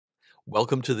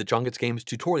Welcome to the JonGetsGames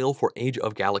tutorial for Age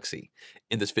of Galaxy.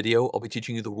 In this video, I'll be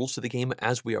teaching you the rules to the game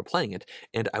as we are playing it,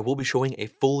 and I will be showing a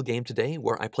full game today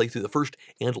where I play through the first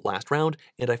and last round,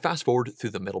 and I fast forward through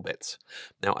the middle bits.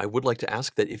 Now, I would like to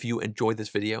ask that if you enjoy this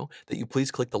video, that you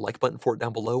please click the like button for it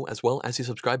down below, as well as the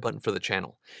subscribe button for the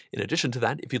channel. In addition to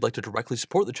that, if you'd like to directly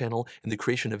support the channel and the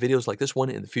creation of videos like this one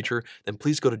in the future, then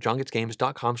please go to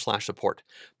JonGetsGames.com/support.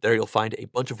 There you'll find a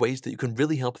bunch of ways that you can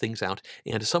really help things out,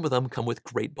 and some of them come with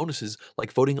great bonuses,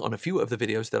 like voting on a few of the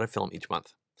videos that I film each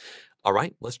month.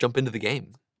 Alright, let's jump into the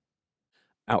game.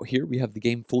 Out here we have the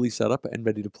game fully set up and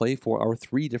ready to play for our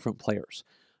 3 different players.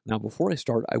 Now before I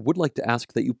start, I would like to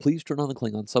ask that you please turn on the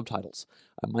Klingon subtitles.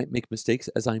 I might make mistakes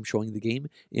as I'm showing the game,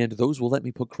 and those will let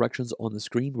me put corrections on the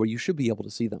screen where you should be able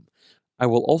to see them. I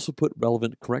will also put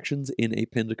relevant corrections in a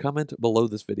pinned comment below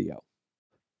this video.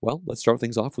 Well, let's start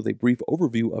things off with a brief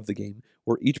overview of the game,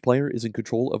 where each player is in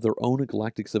control of their own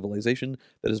galactic civilization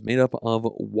that is made up of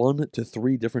 1 to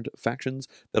 3 different factions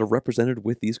that are represented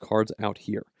with these cards out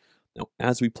here. Now,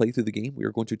 as we play through the game, we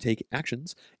are going to take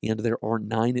actions, and there are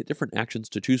 9 different actions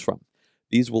to choose from.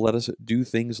 These will let us do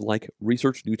things like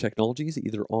research new technologies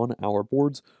either on our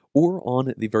boards or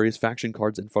on the various faction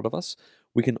cards in front of us.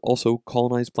 We can also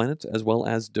colonize planets as well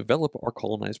as develop our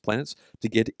colonized planets to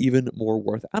get even more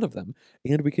worth out of them.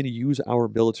 And we can use our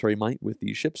military might with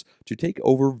these ships to take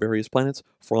over various planets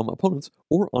from opponents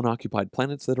or unoccupied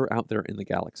planets that are out there in the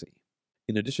galaxy.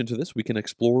 In addition to this, we can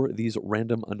explore these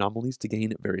random anomalies to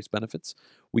gain various benefits.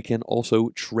 We can also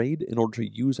trade in order to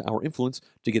use our influence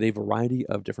to get a variety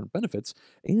of different benefits,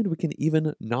 and we can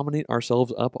even nominate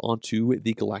ourselves up onto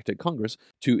the Galactic Congress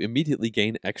to immediately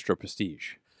gain extra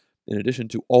prestige. In addition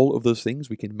to all of those things,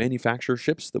 we can manufacture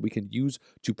ships that we can use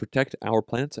to protect our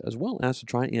planets as well as to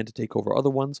try and take over other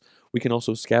ones. We can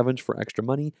also scavenge for extra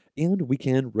money, and we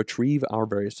can retrieve our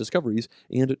various discoveries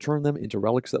and turn them into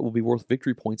relics that will be worth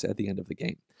victory points at the end of the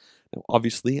game. Now,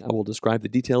 obviously, I will describe the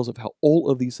details of how all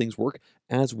of these things work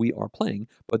as we are playing,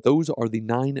 but those are the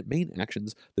 9 main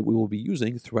actions that we will be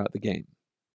using throughout the game.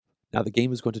 Now, the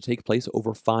game is going to take place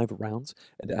over 5 rounds,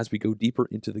 and as we go deeper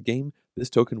into the game, this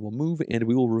token will move and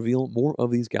we will reveal more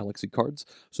of these galaxy cards,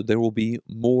 so there will be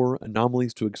more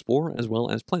anomalies to explore as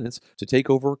well as planets to take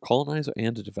over, colonize,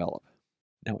 and develop.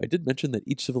 Now, I did mention that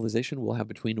each civilization will have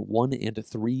between 1 and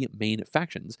 3 main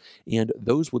factions, and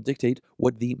those will dictate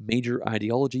what the major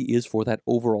ideology is for that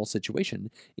overall situation,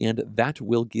 and that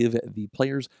will give the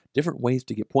players different ways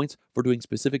to get points for doing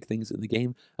specific things in the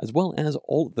game, as well as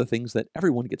all of the things that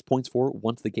everyone gets points for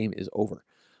once the game is over.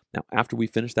 Now, after we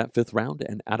finish that 5th round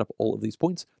and add up all of these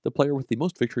points, the player with the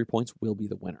most victory points will be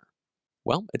the winner.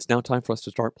 Well, it's now time for us to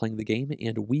start playing the game,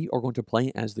 and we are going to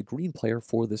play as the green player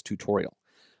for this tutorial.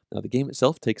 Now, the game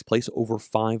itself takes place over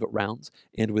 5 rounds,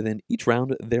 and within each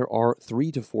round there are 3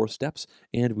 to 4 steps,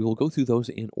 and we will go through those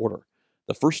in order.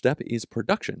 The first step is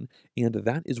production, and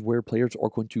that is where players are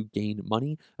going to gain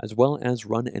money, as well as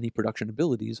run any production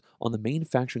abilities on the main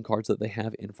faction cards that they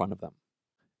have in front of them.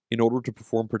 In order to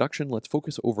perform production, let's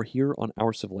focus over here on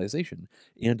our civilization,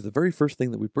 and the very first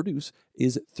thing that we produce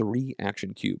is 3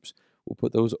 action cubes. We'll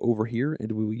put those over here,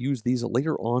 and we will use these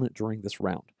later on during this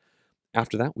round.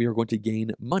 After that, we are going to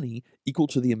gain money equal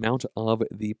to the amount of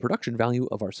the production value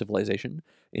of our civilization,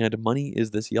 and money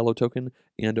is this yellow token,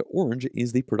 and orange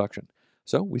is the production.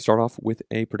 So we start off with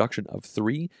a production of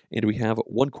 3, and we have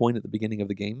 1 coin at the beginning of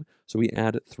the game, so we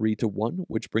add 3 to 1,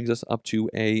 which brings us up to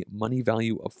a money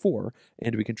value of 4,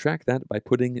 and we can track that by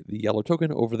putting the yellow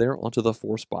token over there onto the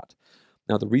 4 spot.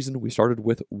 Now, the reason we started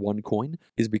with 1 coin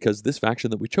is because this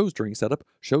faction that we chose during setup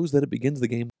shows that it begins the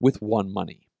game with 1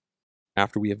 money.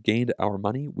 After we have gained our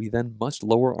money, we then must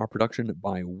lower our production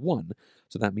by 1.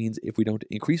 So that means if we don't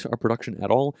increase our production at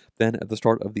all, then at the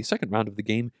start of the second round of the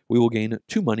game, we will gain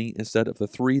 2 money instead of the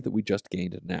 3 that we just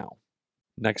gained now.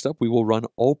 Next up, we will run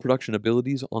all production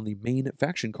abilities on the main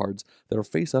faction cards that are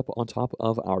face up on top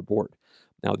of our board.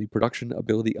 Now, the production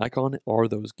ability icon are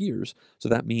those gears, so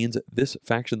that means this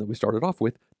faction that we started off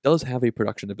with does have a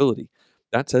production ability.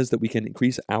 That says that we can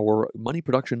increase our money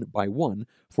production by 1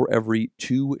 for every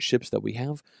 2 ships that we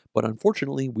have, but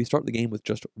unfortunately, we start the game with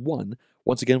just 1.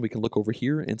 Once again, we can look over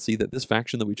here and see that this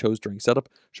faction that we chose during setup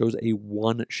shows a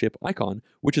 1 ship icon,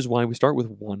 which is why we start with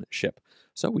 1 ship.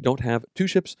 So we don't have 2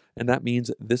 ships, and that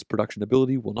means this production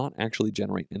ability will not actually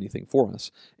generate anything for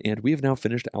us, and we have now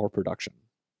finished our production.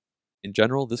 In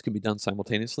general, this can be done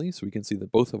simultaneously, so we can see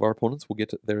that both of our opponents will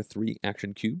get their 3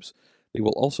 action cubes. They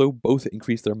will also both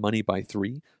increase their money by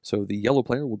 3, so the yellow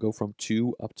player will go from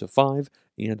 2 up to 5,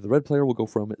 and the red player will go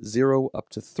from 0 up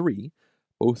to 3.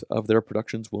 both of their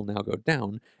productions will now go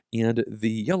down, and the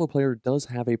yellow player does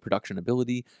have a production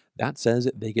ability that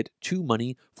says they get 2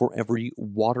 money for every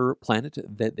water planet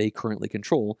that they currently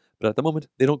control, but at the moment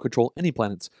they don't control any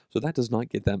planets, so that does not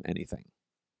get them anything.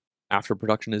 After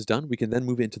production is done, we can then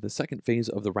move into the second phase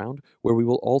of the round where we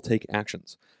will all take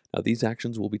actions. Now, these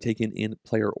actions will be taken in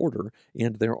player order,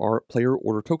 and there are player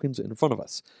order tokens in front of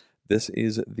us. This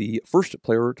is the first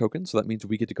player token, so that means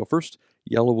we get to go first,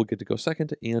 yellow will get to go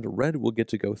second, and red will get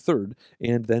to go third,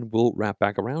 and then we'll wrap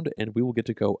back around and we will get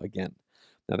to go again.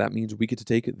 Now that means we get to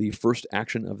take the first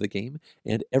action of the game,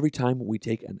 and every time we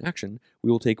take an action,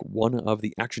 we will take one of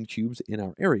the action cubes in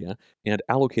our area and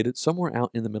allocate it somewhere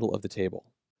out in the middle of the table.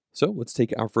 So let's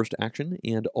take our first action,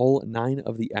 and all 9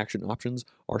 of the action options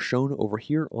are shown over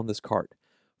here on this card.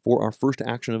 For our first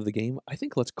action of the game, I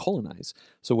think let's colonize.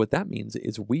 So what that means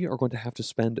is we are going to have to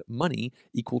spend money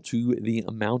equal to the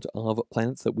amount of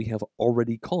planets that we have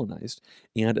already colonized.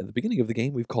 And at the beginning of the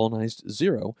game, we've colonized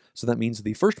 0, so that means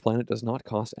the first planet does not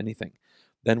cost anything.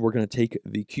 Then we're going to take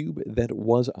the cube that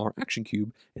was our action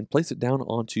cube and place it down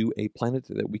onto a planet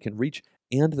that we can reach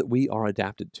and that we are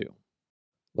adapted to.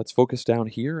 Let's focus down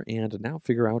here and now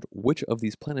figure out which of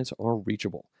these planets are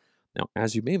reachable. Now,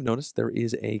 as you may have noticed, there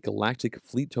is a Galactic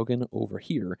fleet token over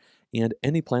here, and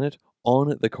any planet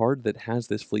on the card that has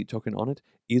this fleet token on it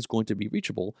is going to be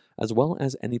reachable, as well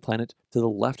as any planet to the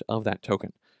left of that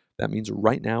token. That means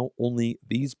right now only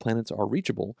these planets are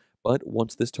reachable, but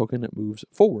once this token moves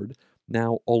forward,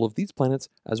 now all of these planets,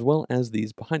 as well as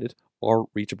these behind it, are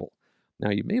reachable. Now,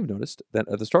 you may have noticed that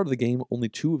at the start of the game, only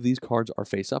 2 of these cards are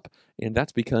face up, and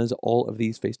that's because all of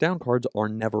these face down cards are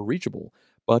never reachable.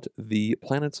 But the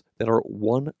planets that are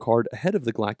 1 card ahead of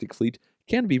the Galactic fleet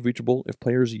can be reachable if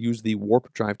players use the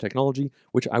warp drive technology,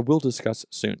 which I will discuss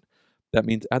soon. That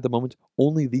means at the moment,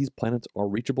 only these planets are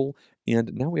reachable,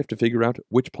 and now we have to figure out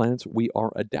which planets we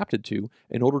are adapted to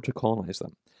in order to colonize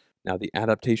them. Now, the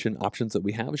adaptation options that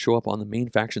we have show up on the main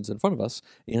factions in front of us,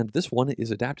 and this one is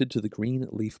adapted to the green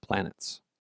leaf planets.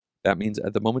 That means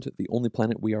at the moment, the only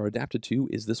planet we are adapted to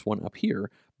is this one up here,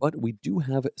 but we do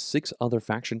have 6 other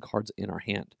faction cards in our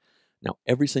hand. Now,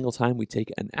 every single time we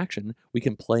take an action, we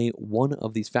can play one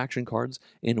of these faction cards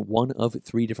in one of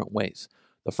 3 different ways.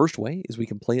 The first way is we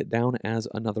can play it down as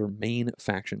another main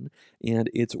faction, and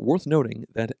it's worth noting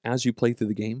that as you play through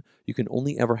the game, you can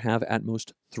only ever have at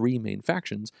most 3 main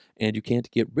factions, and you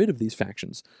can't get rid of these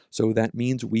factions. So that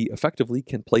means we effectively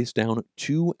can place down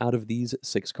 2 out of these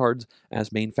 6 cards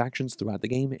as main factions throughout the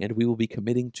game, and we will be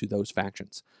committing to those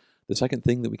factions. The second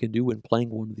thing that we can do when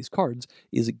playing one of these cards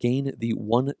is gain the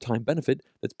one-time benefit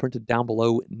that's printed down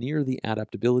below near the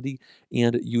adaptability,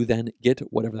 and you then get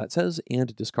whatever that says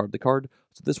and discard the card.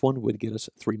 So this one would get us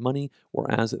 3 money,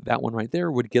 whereas that one right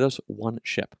there would get us 1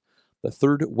 ship. The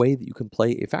third way that you can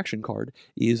play a faction card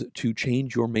is to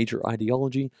change your major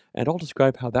ideology, and I'll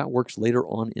describe how that works later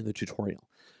on in the tutorial.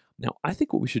 Now, I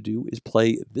think what we should do is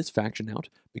play this faction out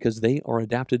because they are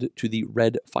adapted to the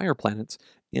red fire planets,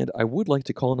 and I would like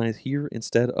to colonize here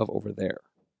instead of over there.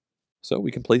 So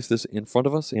we can place this in front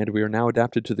of us, and we are now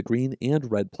adapted to the green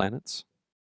and red planets.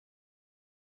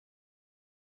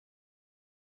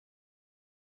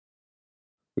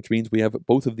 Which means we have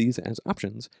both of these as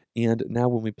options, and now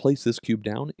when we place this cube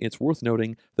down, it's worth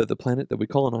noting that the planet that we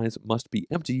colonize must be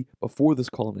empty before this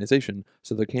colonization,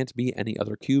 so there can't be any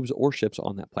other cubes or ships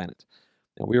on that planet.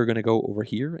 Now we are going to go over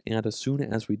here, and as soon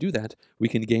as we do that, we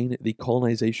can gain the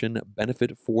colonization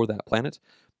benefit for that planet.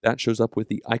 That shows up with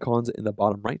the icons in the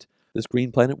bottom right. This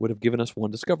green planet would have given us 1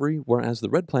 discovery, whereas the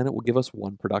red planet will give us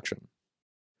 1 production.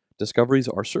 Discoveries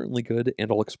are certainly good,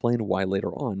 and I'll explain why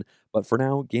later on, but for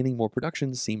now, gaining more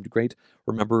production seemed great.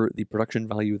 Remember, the production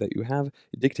value that you have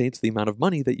dictates the amount of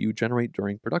money that you generate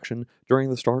during production during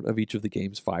the start of each of the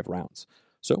game's 5 rounds.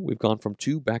 So we've gone from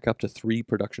 2 back up to 3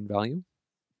 production value,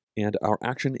 and our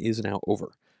action is now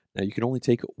over. Now you can only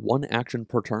take 1 action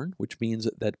per turn, which means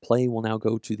that play will now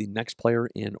go to the next player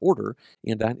in order,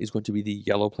 and that is going to be the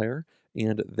yellow player,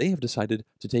 and they have decided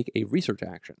to take a research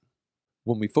action.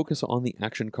 When we focus on the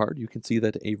action card, you can see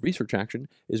that a research action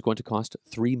is going to cost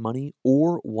 3 money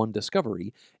or 1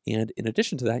 discovery, and in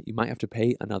addition to that, you might have to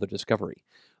pay another discovery.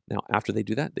 Now, after they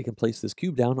do that, they can place this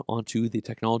cube down onto the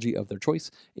technology of their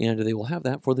choice, and they will have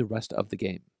that for the rest of the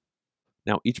game.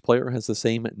 Now, each player has the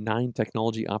same 9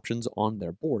 technology options on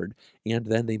their board, and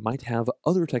then they might have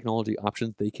other technology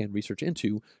options they can research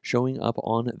into showing up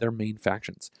on their main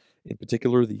factions. In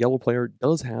particular, the yellow player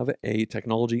does have a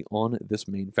technology on this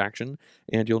main faction,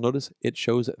 and you'll notice it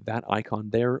shows that icon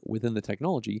there within the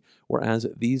technology, whereas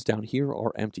these down here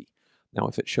are empty. Now,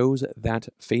 if it shows that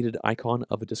faded icon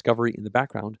of a discovery in the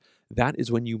background, that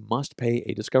is when you must pay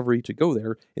a discovery to go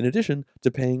there, in addition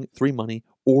to paying 3 money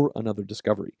or another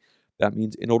discovery. That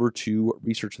means in order to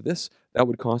research this, that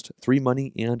would cost 3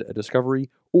 money and a discovery,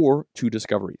 or 2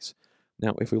 discoveries.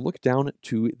 Now, if we look down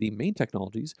to the main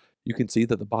technologies, you can see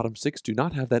that the bottom 6 do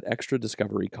not have that extra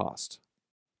discovery cost.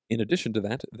 In addition to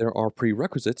that, there are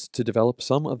prerequisites to develop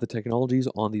some of the technologies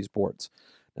on these boards.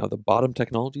 Now, the bottom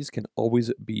technologies can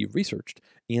always be researched,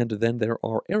 and then there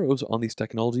are arrows on these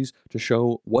technologies to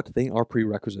show what they are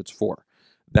prerequisites for.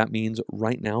 That means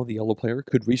right now the yellow player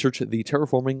could research the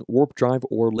terraforming, warp drive,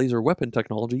 or laser weapon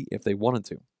technology if they wanted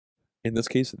to. In this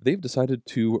case, they've decided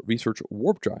to research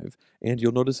warp drive, and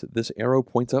you'll notice this arrow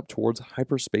points up towards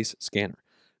hyperspace scanner.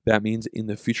 That means in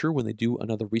the future, when they do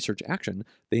another research action,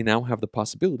 they now have the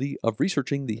possibility of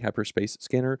researching the hyperspace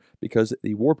scanner because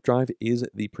the warp drive is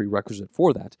the prerequisite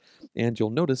for that. And you'll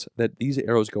notice that these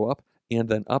arrows go up and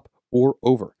then up or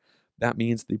over. That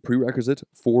means the prerequisite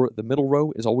for the middle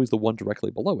row is always the one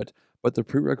directly below it, but the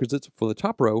prerequisites for the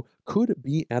top row could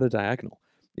be at a diagonal.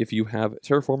 If you have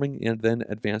terraforming and then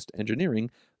advanced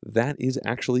engineering, that is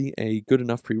actually a good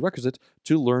enough prerequisite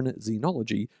to learn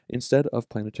xenology instead of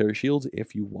planetary shields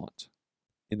if you want.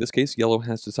 In this case, yellow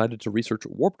has decided to research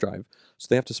warp drive, so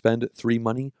they have to spend 3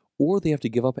 money or they have to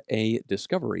give up a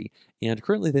discovery, and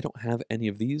currently they don't have any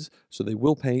of these, so they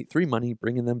will pay 3 money,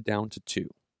 bringing them down to 2.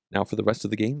 Now, for the rest of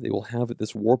the game, they will have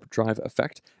this warp drive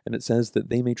effect, and it says that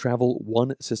they may travel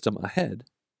 1 system ahead.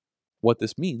 What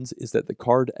this means is that the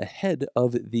card ahead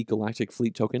of the Galactic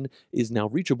Fleet token is now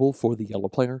reachable for the yellow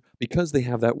player because they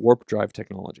have that warp drive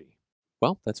technology.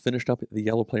 Well, that's finished up the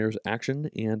yellow player's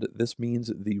action, and this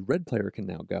means the red player can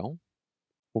now go.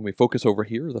 When we focus over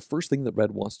here, the first thing that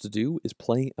red wants to do is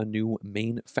play a new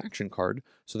main faction card,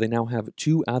 so they now have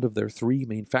 2 out of their 3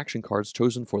 main faction cards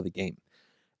chosen for the game.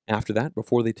 After that,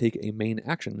 before they take a main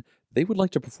action, they would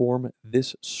like to perform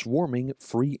this swarming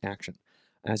free action.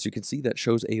 As you can see, that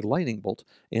shows a lightning bolt,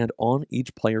 and on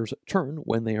each player's turn,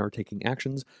 when they are taking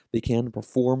actions, they can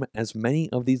perform as many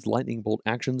of these lightning bolt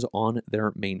actions on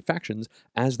their main factions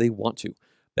as they want to.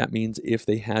 That means if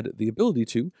they had the ability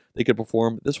to, they could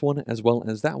perform this one as well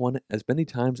as that one as many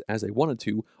times as they wanted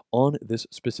to on this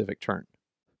specific turn.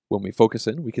 When we focus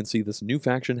in, we can see this new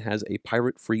faction has a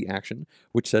pirate-free action,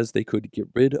 which says they could get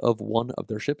rid of one of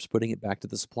their ships, putting it back to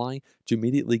the supply to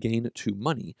immediately gain 2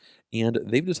 money. And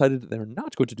they've decided that they're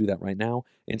not going to do that right now.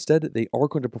 Instead, they are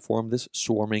going to perform this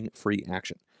swarming free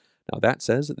action. Now that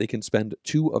says that they can spend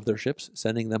 2 of their ships,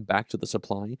 sending them back to the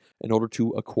supply in order to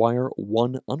acquire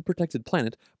 1 unprotected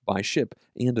planet by ship,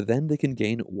 and then they can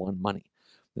gain 1 money.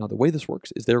 Now, the way this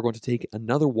works is they're going to take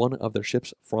another one of their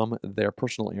ships from their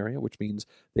personal area, which means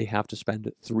they have to spend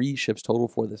 3 ships total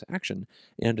for this action,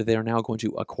 and they are now going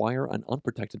to acquire an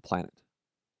unprotected planet.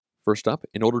 First up,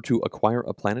 in order to acquire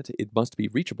a planet, it must be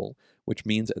reachable, which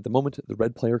means at the moment the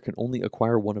red player can only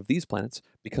acquire one of these planets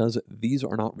because these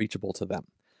are not reachable to them.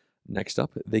 Next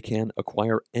up, they can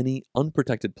acquire any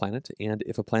unprotected planet, and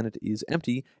if a planet is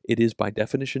empty, it is by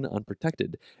definition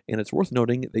unprotected, and it's worth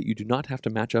noting that you do not have to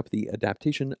match up the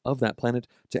adaptation of that planet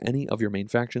to any of your main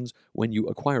factions when you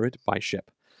acquire it by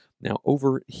ship. Now,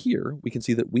 over here, we can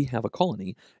see that we have a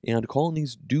colony, and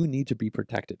colonies do need to be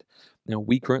protected. Now,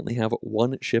 we currently have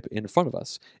 1 ship in front of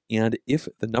us, and if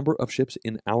the number of ships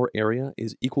in our area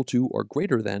is equal to or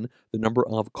greater than the number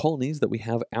of colonies that we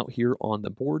have out here on the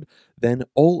board, then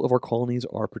all of our colonies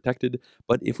are protected,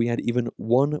 but if we had even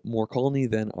 1 more colony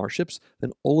than our ships,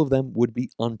 then all of them would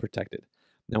be unprotected.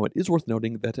 Now, it is worth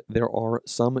noting that there are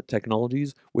some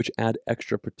technologies which add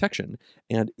extra protection,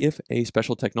 and if a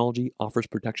special technology offers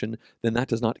protection, then that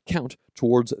does not count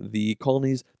towards the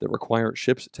colonies that require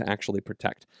ships to actually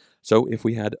protect. So if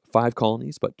we had 5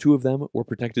 colonies, but 2 of them were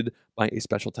protected by a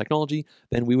special technology,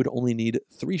 then we would only need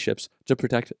 3 ships to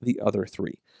protect the other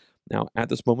 3. Now, at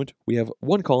this moment, we have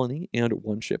 1 colony and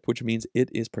 1 ship, which means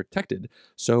it is protected.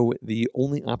 So the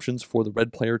only options for the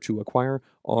red player to acquire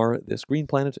are this green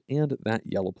planet and that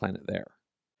yellow planet there.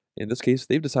 In this case,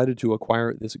 they've decided to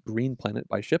acquire this green planet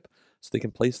by ship, so they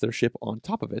can place their ship on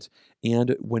top of it.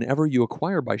 And whenever you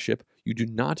acquire by ship, you do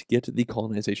not get the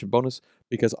colonization bonus,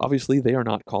 because obviously they are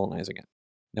not colonizing it.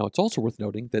 Now, it's also worth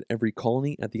noting that every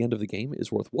colony at the end of the game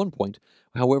is worth 1 point.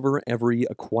 However, every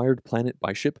acquired planet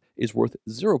by ship is worth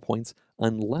 0 points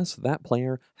unless that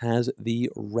player has the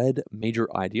red major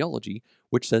ideology,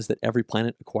 which says that every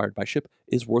planet acquired by ship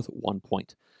is worth 1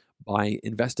 point. By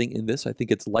investing in this, I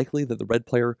think it's likely that the red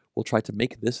player will try to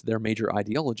make this their major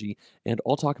ideology, and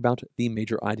I'll talk about the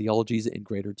major ideologies in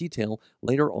greater detail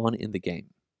later on in the game.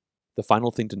 The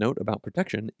final thing to note about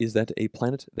protection is that a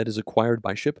planet that is acquired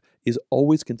by ship is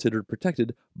always considered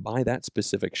protected by that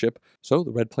specific ship, so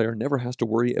the red player never has to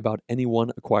worry about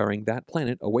anyone acquiring that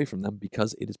planet away from them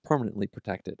because it is permanently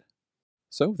protected.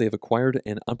 So they've acquired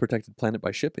an unprotected planet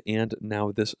by ship, and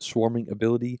now this swarming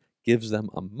ability gives them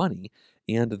a money.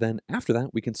 And then after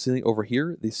that, we can see over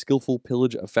here the skillful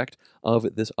pillage effect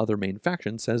of this other main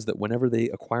faction says that whenever they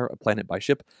acquire a planet by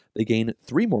ship, they gain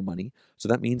 3 more money. So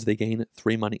that means they gain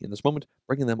 3 money in this moment,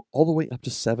 bringing them all the way up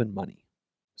to 7 money.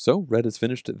 So red has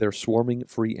finished their swarming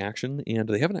free action, and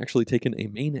they haven't actually taken a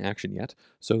main action yet,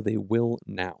 so they will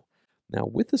now. Now,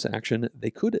 with this action, they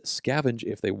could scavenge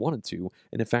if they wanted to,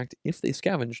 and in fact, if they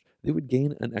scavenged, they would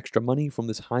gain an extra money from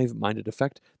this hive-minded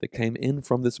effect that came in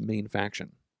from this main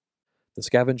faction. The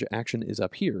scavenge action is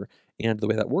up here, and the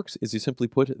way that works is you simply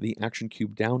put the action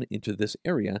cube down into this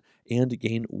area and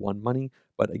gain 1 money,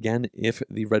 but again, if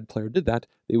the red player did that,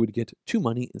 they would get 2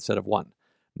 money instead of 1.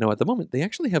 Now, at the moment, they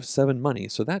actually have 7 money,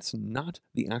 so that's not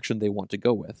the action they want to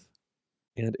go with.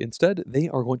 And instead, they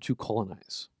are going to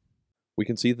colonize. We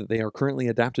can see that they are currently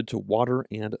adapted to water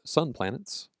and sun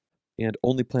planets, and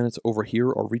only planets over here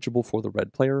are reachable for the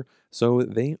red player, so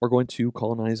they are going to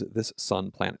colonize this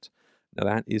sun planet. Now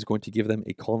that is going to give them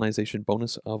a colonization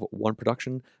bonus of 1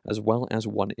 production as well as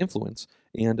 1 influence,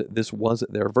 and this was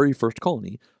their very first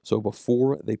colony, so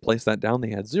before they placed that down they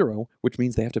had 0, which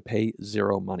means they have to pay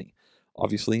 0 money.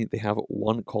 Obviously, they have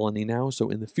 1 colony now, so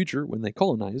in the future, when they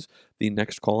colonize, the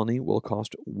next colony will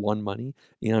cost 1 money,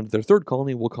 and their third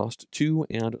colony will cost 2,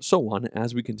 and so on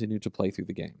as we continue to play through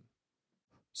the game.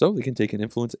 So they can take an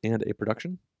influence and a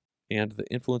production, and the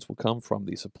influence will come from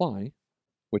the supply,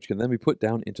 which can then be put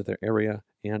down into their area,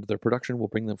 and their production will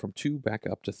bring them from 2 back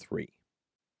up to 3.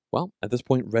 Well, at this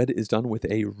point, red is done with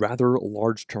a rather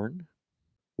large turn,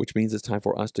 which means it's time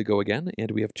for us to go again,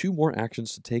 and we have 2 more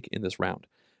actions to take in this round.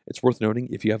 It's worth noting,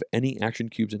 if you have any action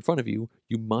cubes in front of you,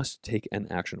 you must take an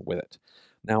action with it.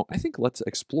 Now, I think let's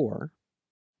explore,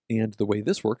 and the way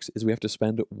this works is we have to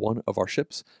spend 1 of our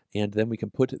ships, and then we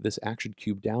can put this action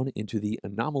cube down into the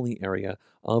anomaly area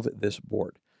of this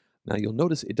board. Now, you'll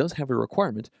notice it does have a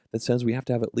requirement that says we have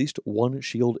to have at least 1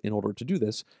 shield in order to do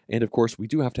this, and of course, we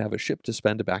do have to have a ship to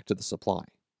spend back to the supply.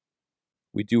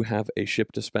 We do have a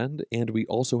ship to spend, and we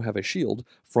also have a shield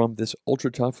from this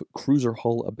ultra-tough cruiser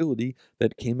hull ability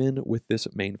that came in with this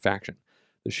main faction.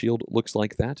 The shield looks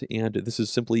like that, and this is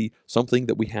simply something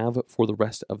that we have for the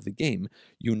rest of the game.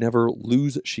 You never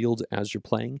lose shields as you're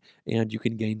playing, and you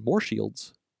can gain more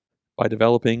shields by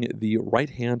developing the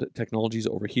right-hand technologies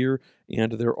over here,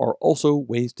 and there are also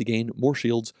ways to gain more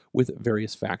shields with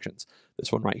various factions.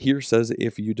 This one right here says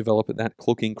if you develop that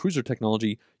cloaking cruiser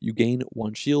technology, you gain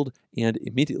 1 shield, and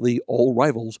immediately all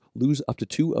rivals lose up to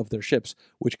 2 of their ships,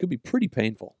 which could be pretty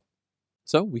painful.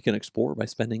 So we can explore by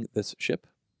spending this ship,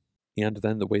 and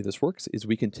then the way this works is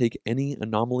we can take any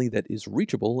anomaly that is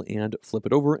reachable and flip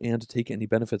it over and take any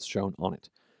benefits shown on it.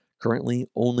 Currently,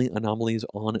 only anomalies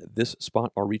on this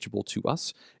spot are reachable to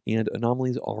us, and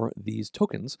anomalies are these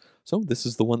tokens. So this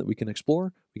is the one that we can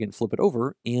explore. We can flip it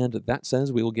over, and that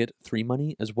says we will get 3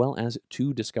 money as well as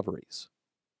 2 discoveries.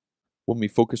 When we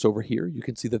focus over here, you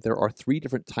can see that there are 3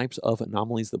 different types of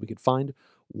anomalies that we could find.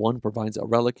 1 provides a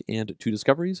relic and 2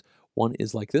 discoveries. 1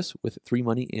 is like this with 3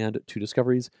 money and 2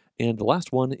 discoveries, and the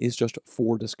last one is just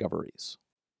 4 discoveries.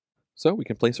 So we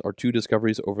can place our 2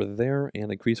 discoveries over there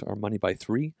and increase our money by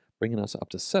 3, bringing us up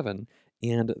to 7,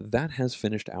 and that has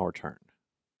finished our turn.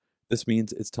 This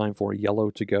means it's time for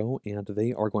yellow to go, and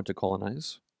they are going to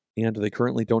colonize. And they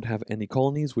currently don't have any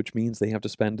colonies, which means they have to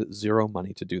spend 0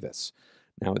 money to do this.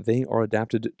 Now, they are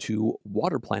adapted to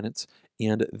water planets,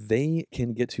 and they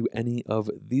can get to any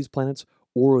of these planets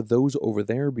or those over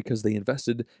there because they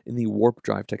invested in the warp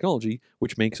drive technology,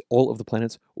 which makes all of the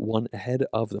planets 1 ahead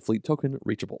of the fleet token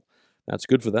reachable. That's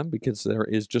good for them because there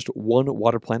is just 1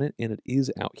 water planet and it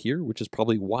is out here, which is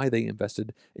probably why they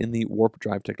invested in the warp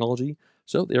drive technology.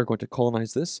 So they are going to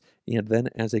colonize this, and then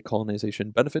as a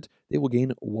colonization benefit, they will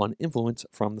gain 1 influence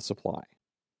from the supply.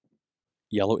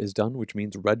 Yellow is done, which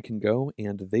means red can go,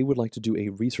 and they would like to do a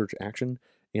research action,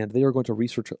 and they are going to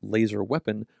research laser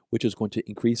weapon, which is going to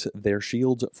increase their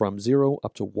shields from 0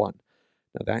 up to 1.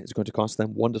 Now that is going to cost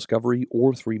them 1 discovery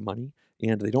or 3 money,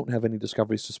 and they don't have any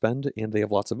discoveries to spend, and they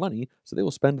have lots of money, so they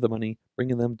will spend the money,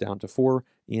 bringing them down to 4,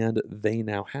 and they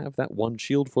now have that 1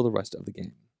 shield for the rest of the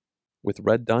game. With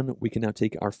red done, we can now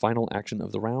take our final action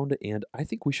of the round, and I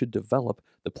think we should develop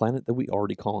the planet that we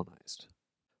already colonized.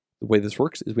 The way this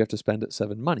works is we have to spend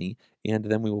 7 money, and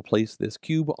then we will place this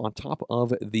cube on top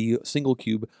of the single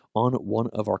cube on one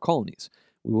of our colonies.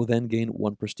 We will then gain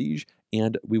 1 prestige,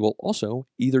 and we will also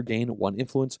either gain 1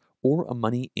 influence or a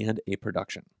money and a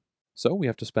production. So we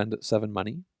have to spend 7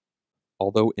 money.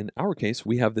 Although in our case,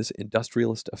 we have this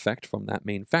industrialist effect from that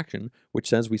main faction, which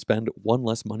says we spend 1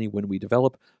 less money when we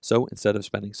develop, so instead of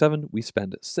spending 7, we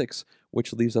spend 6,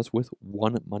 which leaves us with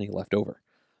 1 money left over.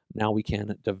 Now we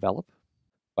can develop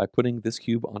by putting this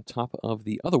cube on top of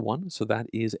the other one, so that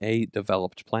is a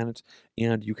developed planet,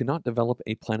 and you cannot develop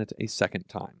a planet a second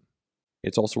time.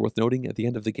 It's also worth noting at the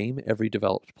end of the game, every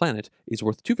developed planet is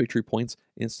worth 2 victory points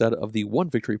instead of the 1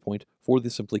 victory point for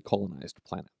the simply colonized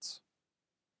planets.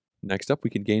 Next up, we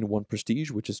can gain 1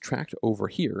 prestige, which is tracked over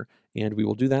here, and we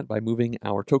will do that by moving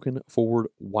our token forward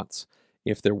once.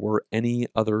 If there were any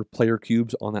other player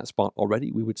cubes on that spot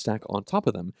already, we would stack on top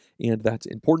of them, and that's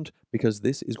important because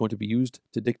this is going to be used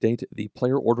to dictate the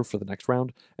player order for the next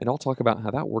round, and I'll talk about how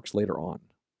that works later on.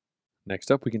 Next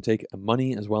up, we can take a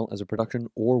money as well as a production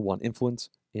or 1 influence,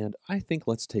 and I think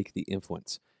let's take the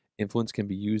influence. Influence can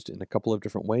be used in a couple of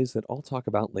different ways that I'll talk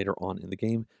about later on in the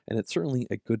game, and it's certainly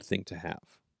a good thing to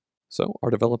have. So our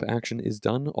develop action is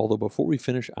done, although before we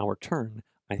finish our turn,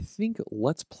 I think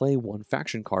let's play 1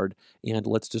 faction card, and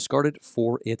let's discard it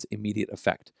for its immediate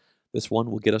effect. This one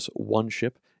will get us 1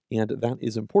 ship, and that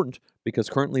is important because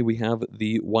currently we have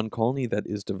the 1 colony that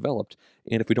is developed,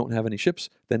 and if we don't have any ships,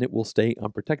 then it will stay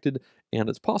unprotected, and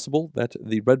it's possible that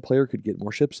the red player could get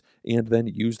more ships and then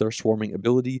use their swarming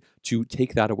ability to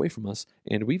take that away from us,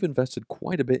 and we've invested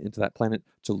quite a bit into that planet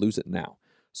to lose it now.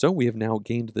 So we have now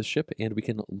gained this ship, and we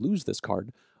can lose this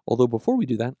card. Although before we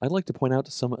do that, I'd like to point out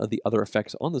some of the other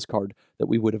effects on this card that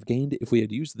we would have gained if we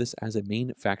had used this as a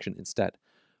main faction instead.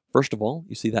 First of all,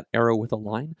 you see that arrow with a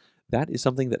line? That is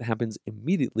something that happens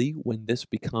immediately when this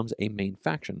becomes a main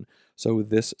faction. So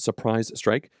this surprise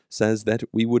strike says that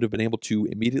we would have been able to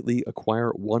immediately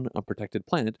acquire 1 unprotected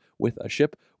planet with a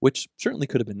ship, which certainly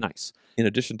could have been nice. In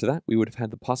addition to that, we would have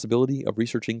had the possibility of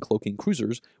researching cloaking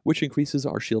cruisers, which increases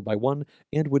our shield by 1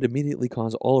 and would immediately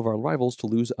cause all of our rivals to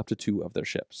lose up to 2 of their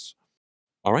ships.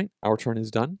 Alright, our turn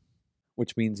is done,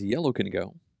 which means yellow can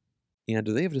go. And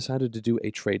they have decided to do a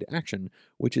trade action,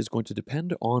 which is going to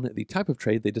depend on the type of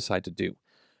trade they decide to do.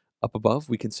 Up above,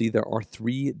 we can see there are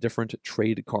 3 different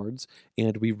trade cards,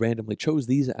 and we randomly chose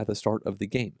these at the start of the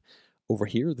game. Over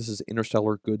here, this is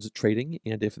interstellar goods trading,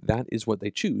 and if that is what they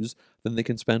choose, then they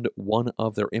can spend 1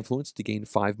 of their influence to gain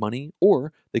 5 money,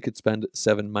 or they could spend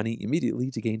 7 money immediately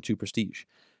to gain 2 prestige.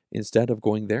 Instead of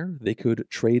going there, they could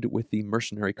trade with the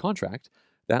mercenary contract.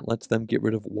 That lets them get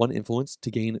rid of 1 influence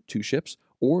to gain 2 ships,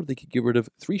 or they could get rid of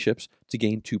 3 ships to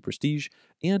gain 2 prestige.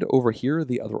 And over here,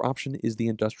 the other option is the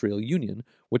Industrial Union,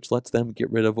 which lets them get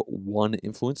rid of 1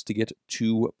 influence to get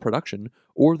 2 production,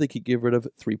 or they could get rid of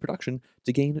 3 production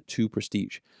to gain 2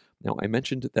 prestige. Now, I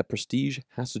mentioned that prestige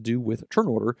has to do with turn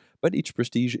order, but each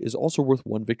prestige is also worth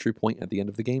 1 victory point at the end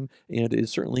of the game, and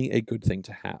is certainly a good thing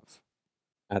to have.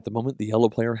 At the moment, the yellow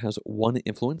player has 1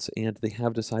 influence, and they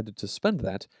have decided to spend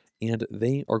that, and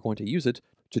they are going to use it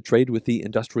to trade with the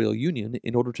Industrial Union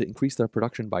in order to increase their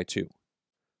production by 2.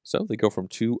 So they go from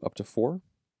 2 up to 4.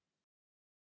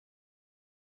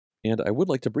 And I would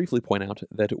like to briefly point out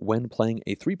that when playing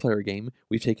a 3-player game,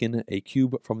 we've taken a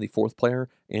cube from the 4th player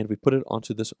and we put it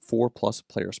onto this 4+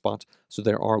 player spot, so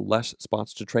there are less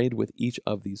spots to trade with each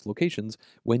of these locations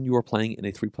when you are playing in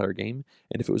a 3-player game,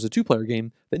 and if it was a 2-player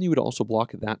game, then you would also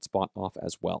block that spot off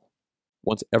as well.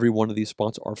 Once every one of these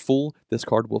spots are full, this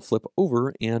card will flip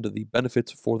over and the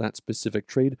benefits for that specific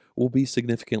trade will be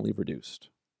significantly reduced.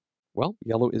 Well,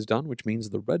 yellow is done, which means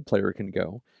the red player can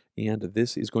go, and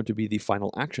this is going to be the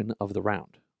final action of the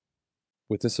round.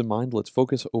 With this in mind, let's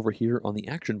focus over here on the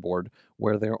action board,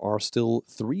 where there are still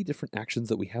 3 different actions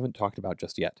that we haven't talked about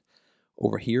just yet.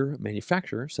 Over here,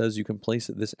 Manufacture says you can place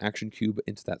this action cube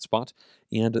into that spot,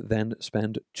 and then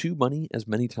spend 2 money as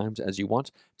many times as you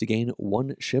want to gain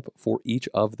 1 ship for each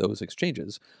of those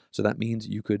exchanges. So that means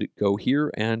you could go here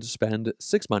and spend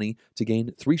 6 money to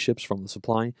gain 3 ships from the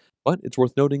supply, but it's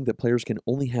worth noting that players can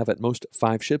only have at most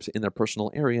 5 ships in their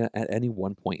personal area at any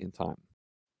one point in time.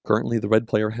 Currently, the red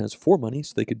player has 4 money,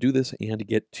 so they could do this and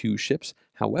get 2 ships.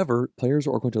 However, players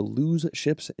are going to lose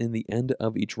ships in the end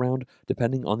of each round,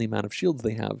 depending on the amount of shields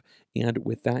they have. And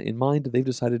with that in mind, they've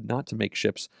decided not to make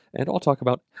ships, and I'll talk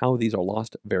about how these are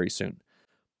lost very soon.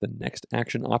 The next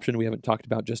action option we haven't talked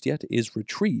about just yet is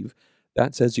Retrieve.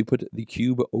 That says you put the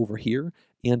cube over here,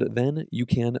 and then you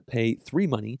can pay 3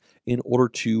 money in order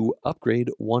to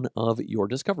upgrade one of your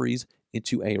discoveries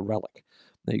into a relic.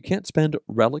 Now, you can't spend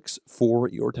relics for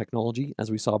your technology, as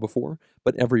we saw before,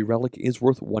 but every relic is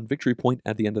worth 1 victory point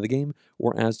at the end of the game,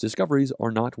 whereas discoveries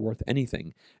are not worth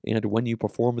anything. And when you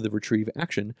perform the retrieve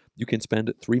action, you can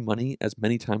spend 3 money as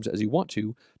many times as you want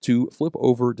to flip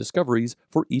over discoveries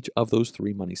for each of those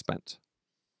 3 money spent.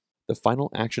 The final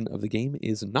action of the game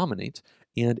is Nominate,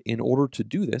 and in order to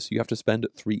do this, you have to spend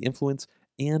 3 influence,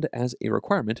 and as a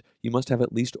requirement, you must have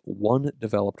at least 1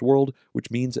 developed world,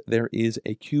 which means there is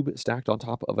a cube stacked on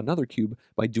top of another cube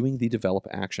by doing the develop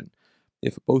action.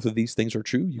 If both of these things are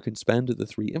true, you can spend the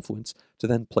 3 influence to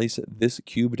then place this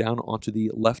cube down onto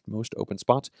the leftmost open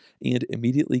spot and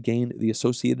immediately gain the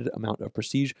associated amount of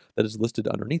prestige that is listed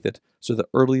underneath it. So the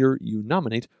earlier you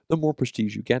nominate, the more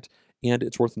prestige you get. And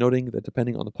it's worth noting that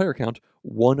depending on the player count,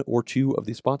 1 or 2 of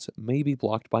these spots may be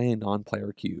blocked by a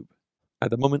non-player cube. At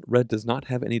the moment, Red does not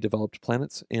have any developed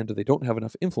planets, and they don't have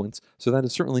enough influence, so that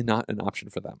is certainly not an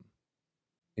option for them.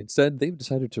 Instead, they've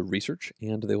decided to research,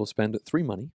 and they will spend 3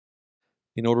 money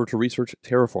in order to research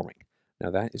terraforming.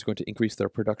 Now that is going to increase their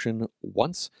production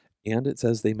once, and it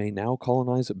says they may now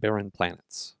colonize barren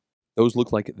planets. Those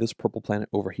look like this purple planet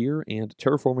over here, and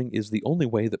terraforming is the only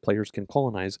way that players can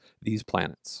colonize these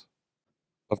planets.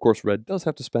 Of course, Red does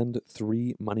have to spend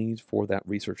 3 monies for that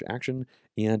research action,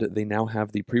 and they now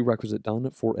have the prerequisite done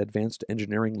for advanced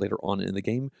engineering later on in the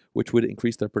game, which would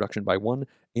increase their production by 1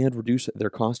 and reduce their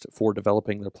cost for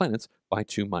developing their planets by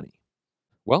 2 money.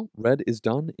 Well, Red is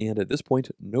done, and at this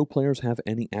point, no players have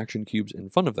any action cubes in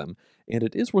front of them, and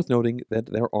it is worth noting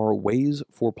that there are ways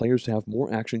for players to have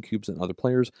more action cubes than other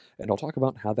players, and I'll talk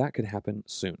about how that could happen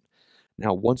soon.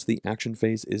 Now, once the action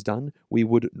phase is done, we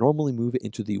would normally move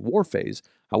into the war phase.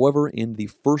 However, in the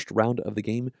first round of the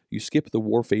game, you skip the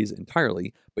war phase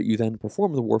entirely, but you then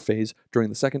perform the war phase during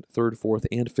the second, third, fourth,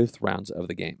 and fifth rounds of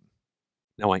the game.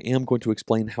 Now, I am going to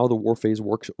explain how the war phase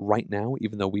works right now,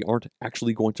 even though we aren't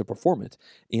actually going to perform it.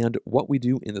 And what we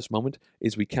do in this moment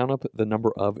is we count up the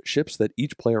number of ships that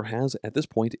each player has at this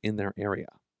point in their area.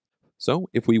 So,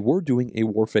 if we were doing a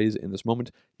war phase in this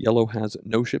moment, yellow has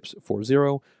no ships for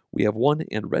 0, we have 1,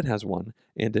 and red has 1.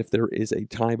 And if there is a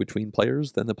tie between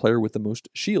players, then the player with the most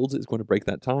shields is going to break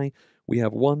that tie. We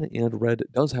have 1, and red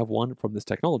does have 1 from this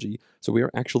technology, so we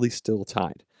are actually still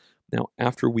tied. Now,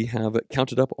 after we have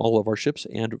counted up all of our ships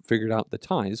and figured out the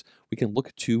ties, we can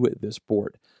look to this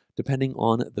board. Depending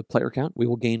on the player count, we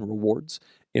will gain rewards.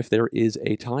 If there is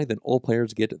a tie, then all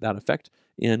players get that effect.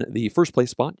 In the first place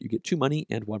spot, you get 2 money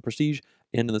and 1 prestige,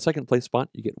 and in the second place spot,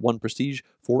 you get 1 prestige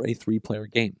for a 3-player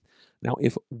game. Now,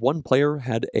 if one player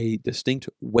had a distinct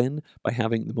win by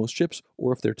having the most ships,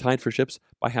 or if they're tied for ships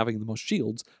by having the most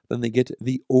shields, then they get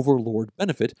the Overlord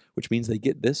benefit, which means they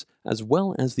get this, as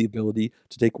well as the ability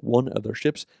to take 1 of their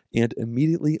ships and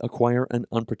immediately acquire an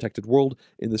unprotected world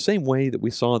in the same way that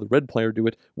we saw the red player do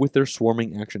it with their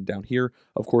swarming action down here,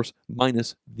 of course,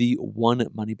 minus the 1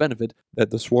 money benefit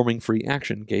that the swarming free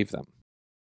action gave them.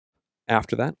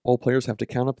 After that, all players have to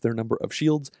count up their number of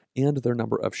shields and their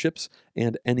number of ships,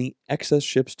 and any excess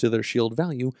ships to their shield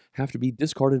value have to be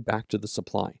discarded back to the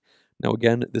supply. Now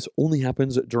again, this only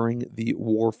happens during the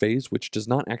war phase, which does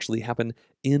not actually happen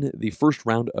in the first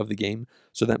round of the game,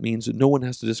 so that means no one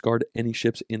has to discard any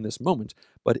ships in this moment.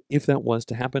 But if that was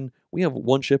to happen, we have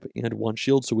 1 ship and 1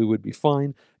 shield, so we would be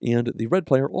fine, and the red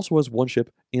player also has 1 ship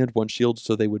and 1 shield,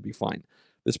 so they would be fine.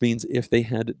 This means if they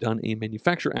had done a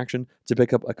manufacture action to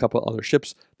pick up a couple other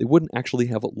ships, they wouldn't actually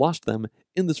have lost them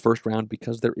in this first round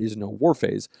because there is no war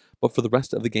phase. But for the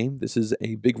rest of the game, this is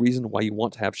a big reason why you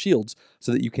want to have shields,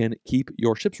 so that you can keep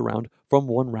your ships around from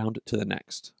one round to the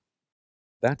next.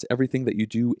 That's everything that you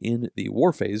do in the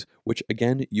war phase, which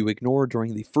again, you ignore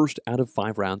during the first out of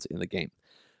 5 rounds in the game.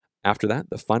 After that,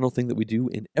 the final thing that we do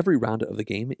in every round of the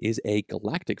game is a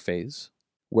Galactic phase,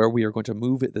 where we are going to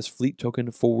move this fleet token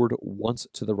forward once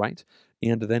to the right,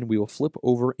 and then we will flip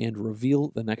over and reveal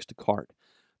the next card.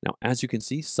 Now, as you can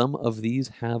see, some of these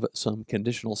have some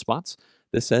conditional spots.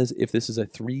 This says if this is a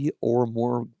 3 or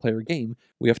more player game,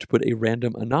 we have to put a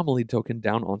random anomaly token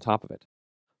down on top of it.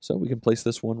 So we can place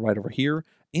this one right over here,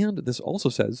 and this also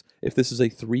says if this is a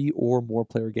 3 or more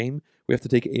player game, we have to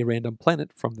take a random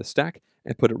planet from the stack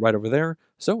and put it right over there.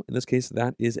 So in this case,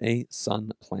 that is a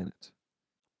sun planet.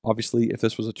 Obviously, if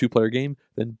this was a 2-player game,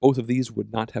 then both of these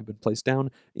would not have been placed down,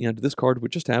 and this card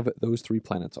would just have those 3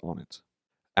 planets on it.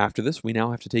 After this, we now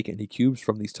have to take any cubes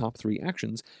from these top 3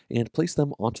 actions and place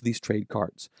them onto these trade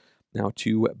cards. Now,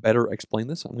 to better explain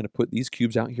this, I'm going to put these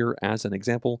cubes out here as an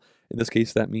example. In this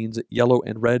case, that means yellow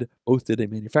and red both did a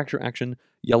manufacture action,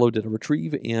 yellow did a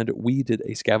retrieve, and we did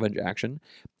a scavenge action.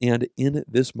 And in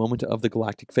this moment of the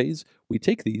galactic phase, we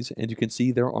take these, and you can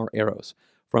see there are arrows.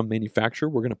 From manufacture,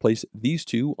 we're going to place these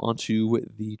two onto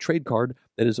the trade card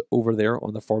that is over there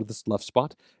on the farthest left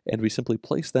spot, and we simply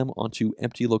place them onto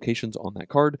empty locations on that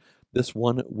card. This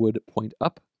one would point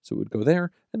up, so it would go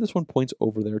there, and this one points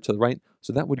over there to the right,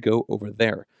 so that would go over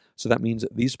there. So that means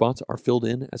these spots are filled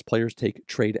in as players take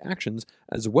trade actions,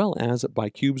 as well as by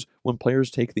cubes when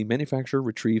players take the manufacture,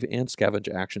 retrieve, and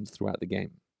scavenge actions throughout the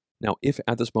game. Now, if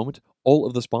at this moment all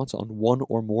of the spots on one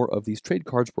or more of these trade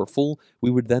cards were full, we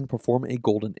would then perform a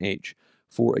golden age.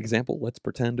 For example, let's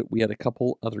pretend we had a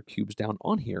couple other cubes down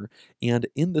on here, and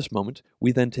in this moment,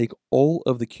 we then take all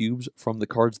of the cubes from the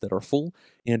cards that are full,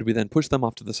 and we then push them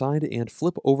off to the side and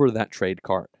flip over that trade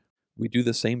card. We do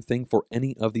the same thing for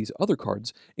any of these other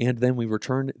cards, and then we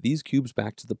return these cubes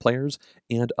back to the players,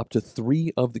 and up to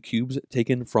 3 of the cubes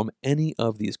taken from any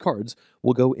of these cards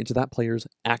will go into that player's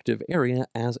active area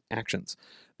as actions.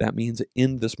 That means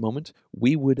in this moment,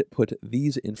 we would put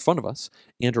these in front of us,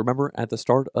 and remember at the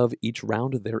start of each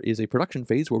round there is a production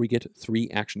phase where we get 3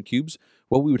 action cubes.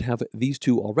 Well, we would have these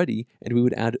 2 already, and we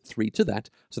would add 3 to that,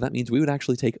 so that means we would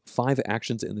actually take 5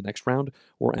 actions in the next round,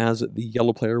 whereas the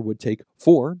yellow player would take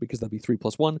 4, because that'd be 3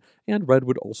 plus 1, and red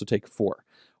would also take 4.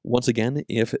 Once again,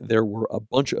 if there were a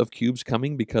bunch of cubes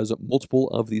coming because multiple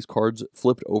of these cards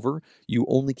flipped over, you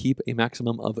only keep a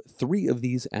maximum of 3 of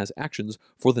these as actions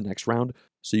for the next round,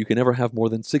 so you can never have more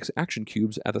than 6 action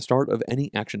cubes at the start of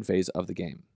any action phase of the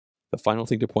game. The final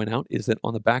thing to point out is that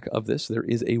on the back of this, there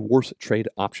is a worse trade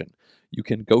option. You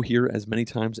can go here as many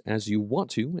times as you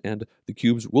want to, and the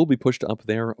cubes will be pushed up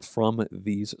there from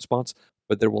these spots,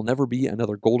 but there will never be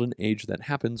another golden age that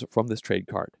happens from this trade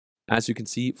card. As you can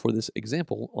see for this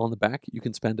example, on the back, you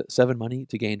can spend 7 money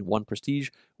to gain 1 prestige,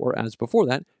 whereas before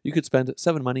that, you could spend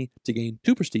 7 money to gain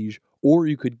 2 prestige, or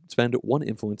you could spend 1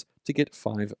 influence to get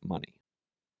 5 money.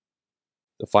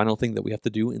 The final thing that we have to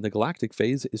do in the Galactic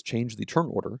phase is change the turn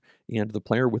order, and the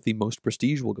player with the most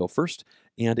prestige will go first,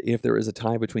 and if there is a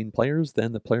tie between players,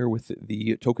 then the player with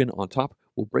the token on top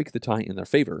will break the tie in their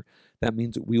favor. That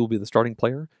means we will be the starting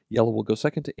player, yellow will go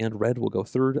second, and red will go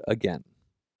third again.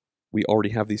 We already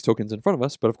have these tokens in front of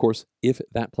us, but of course, if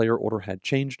that player order had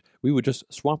changed, we would just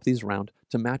swap these around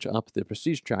to match up the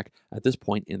prestige track at this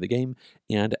point in the game,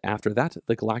 and after that,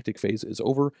 the Galactic phase is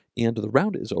over, and the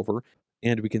round is over,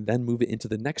 and we can then move it into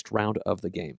the next round of the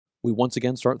game. We once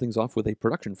again start things off with a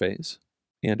production phase,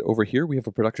 and over here we have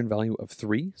a production value of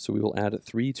 3, so we will add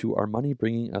 3 to our money,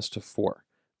 bringing us to 4.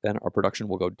 Then our production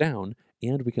will go down,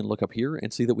 and we can look up here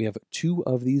and see that we have 2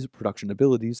 of these production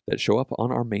abilities that show up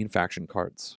on our main faction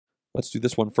cards. Let's do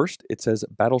this one first. It says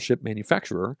Battleship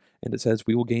Manufacturer, and it says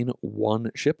we will gain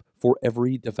 1 ship for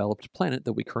every developed planet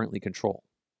that we currently control.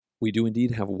 We do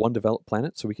indeed have 1 developed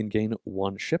planet, so we can gain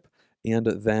 1 ship, and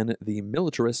then the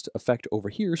Militarist effect over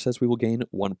here says we will gain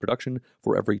 1 production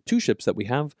for every 2 ships that we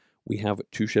have. We have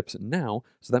 2 ships now,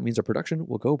 so that means our production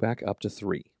will go back up to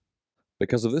 3.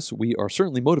 Because of this, we are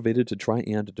certainly motivated to try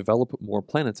and develop more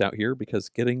planets out here, because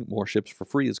getting more ships for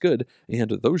free is good, and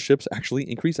those ships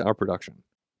actually increase our production.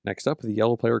 Next up, the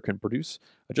yellow player can produce.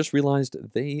 I just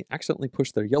realized they accidentally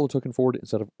pushed their yellow token forward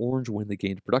instead of orange when they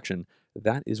gained production.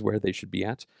 That is where they should be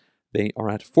at. They are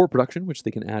at 4 production, which they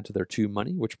can add to their 2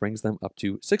 money, which brings them up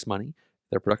to 6 money.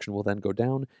 Their production will then go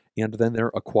down, and then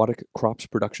their aquatic crops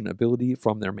production ability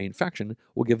from their main faction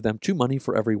will give them 2 money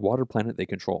for every water planet they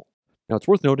control. Now, it's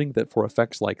worth noting that for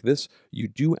effects like this, you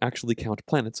do actually count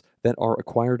planets that are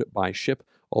acquired by ship,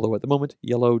 although at the moment,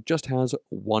 yellow just has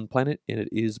 1 planet, and it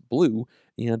is blue,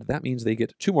 and that means they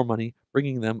get 2 more money,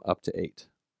 bringing them up to 8.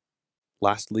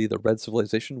 Lastly, the red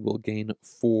civilization will gain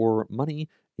 4 money,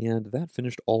 and that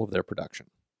finished all of their production.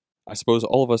 I suppose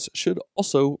all of us should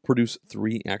also produce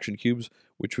 3 action cubes,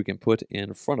 which we can put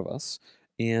in front of us,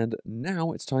 and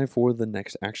now it's time for the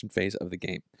next action phase of the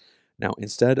game. Now,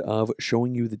 instead of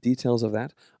showing you the details of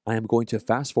that, I am going to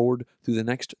fast forward through the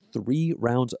next 3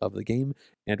 rounds of the game,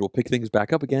 and we'll pick things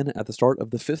back up again at the start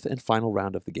of the 5th and final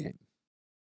round of the game.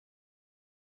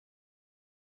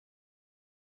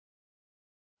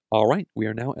 Alright, we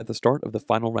are now at the start of the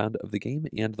final round of the game,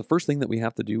 and the first thing that we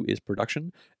have to do is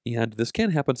production, and this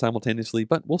can happen simultaneously,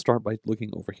 but we'll start by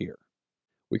looking over here.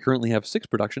 We currently have 6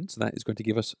 production, so that is going to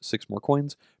give us 6 more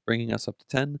coins, bringing us up to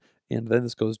 10, and then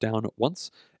this goes down once,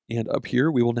 and up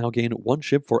here we will now gain 1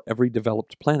 ship for every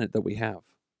developed planet that we have.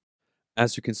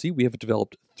 As you can see, we have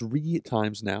developed 3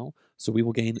 times now, so we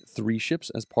will gain 3 ships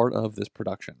as part of this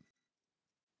production.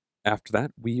 After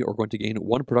that, we are going to gain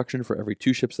 1 production for every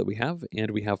 2 ships that we have,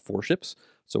 and we have 4 ships,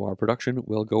 so our production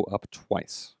will go up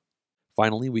twice.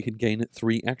 Finally, we can gain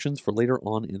 3 actions for later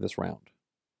on in this round.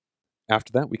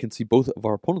 After that, we can see both of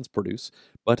our opponents produce,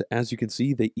 but as you can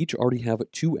see, they each already have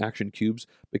 2 action cubes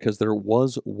because there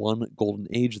was one golden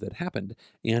age that happened,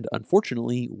 and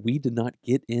unfortunately, we did not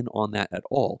get in on that at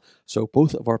all. So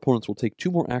both of our opponents will take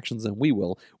 2 more actions than we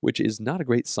will, which is not a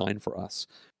great sign for us.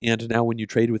 And now when you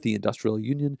trade with the Industrial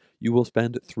Union, you will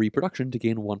spend 3 production to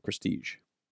gain 1 prestige.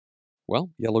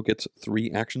 Well, yellow gets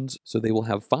 3 actions, so they will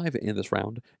have 5 in this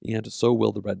round, and so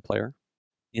will the red player.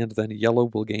 And then yellow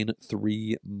will gain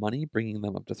 3 money, bringing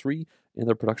them up to 3, and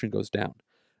their production goes down.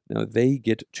 Now they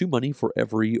get 2 money for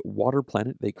every water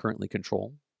planet they currently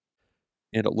control.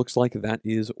 And it looks like that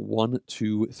is 1,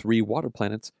 2, 3 water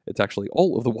planets. It's actually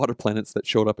all of the water planets that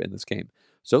showed up in this game.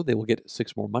 So they will get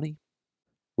 6 more money,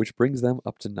 which brings them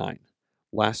up to 9.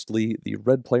 Lastly, the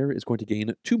red player is going to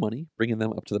gain 2 money, bringing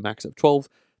them up to the max of 12.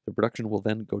 The production will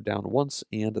then go down once,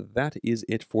 and that is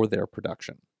it for their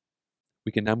production.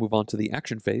 We can now move on to the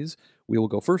action phase. We will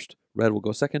go first, red will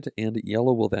go second, and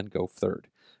yellow will then go third.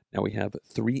 Now we have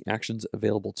 3 actions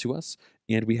available to us,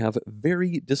 and we have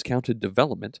very discounted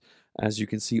development. As you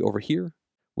can see over here,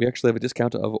 we actually have a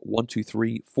discount of 1, 2,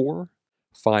 3, 4,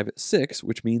 5, 6,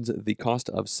 which means the cost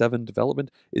of 7 development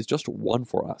is just 1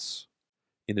 for us.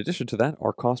 In addition to that,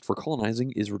 our cost for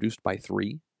colonizing is reduced by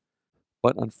 3.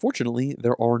 But unfortunately,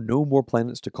 there are no more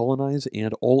planets to colonize,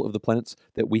 and all of the planets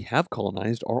that we have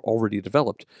colonized are already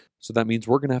developed. So that means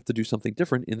we're going to have to do something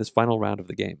different in this final round of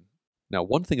the game. Now,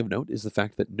 one thing of note is the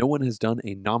fact that no one has done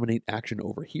a nominate action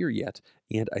over here yet,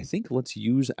 and I think let's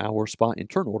use our spot in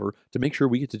turn order to make sure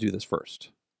we get to do this first.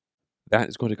 That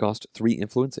is going to cost 3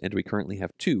 influence, and we currently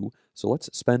have 2, so let's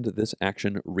spend this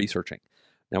action researching.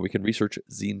 Now we can research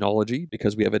xenology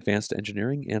because we have advanced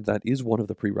engineering, and that is one of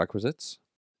the prerequisites.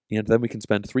 And then we can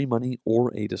spend 3 money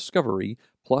or a discovery,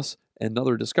 plus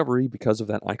another discovery because of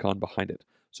that icon behind it.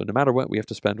 So no matter what, we have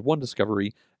to spend 1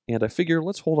 discovery, and I figure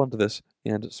let's hold on to this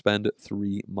and spend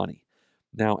 3 money.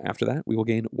 Now after that, we will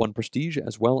gain 1 prestige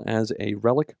as well as a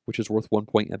relic, which is worth 1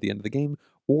 point at the end of the game,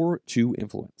 or 2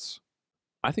 influence.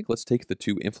 I think let's take the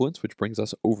 2 influence, which brings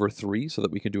us over 3, so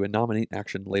that we can do a nominate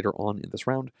action later on in this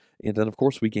round, and then of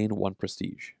course we gain 1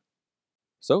 prestige.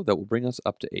 So that will bring us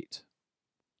up to 8.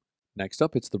 Next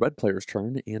up, it's the red player's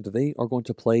turn, and they are going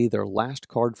to play their last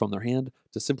card from their hand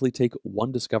to simply take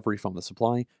 1 discovery from the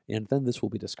supply, and then this will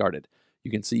be discarded.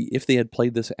 You can see if they had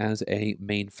played this as a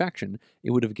main faction,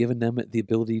 it would have given them the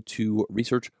ability to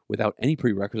research without any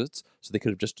prerequisites, so they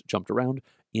could have just jumped around,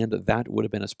 and that would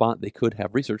have been a spot they could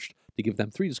have researched to give them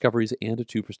 3 discoveries and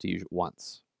 2 prestige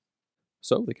once.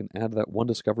 So they can add that 1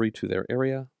 discovery to their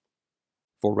area.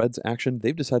 For red's action,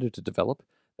 they've decided to develop.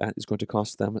 That is going to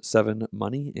cost them 7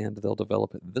 money, and they'll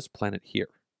develop this planet here.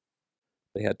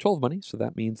 They had 12 money, so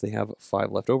that means they have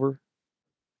 5 left over.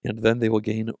 And then they will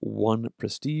gain 1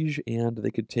 prestige, and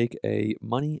they could take a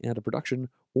money and a production,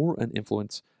 or an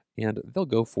influence, and they'll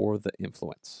go for the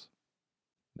influence.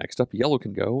 Next up, yellow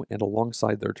can go, and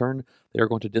alongside their turn, they are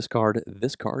going to discard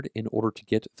this card in order to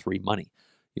get 3 money.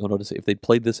 You'll notice if they'd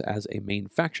played this as a main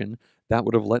faction, that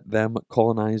would have let them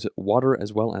colonize water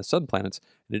as well as sun planets,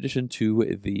 in addition to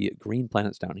the green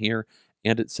planets down here.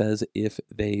 And it says if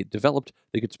they developed,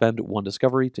 they could spend 1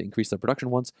 discovery to increase their production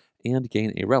once and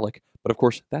gain a relic. But of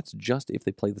course, that's just if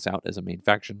they play this out as a main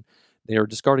faction. They are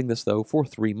discarding this, though, for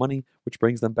 3 money, which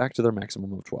brings them back to their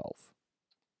maximum of 12.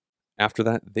 After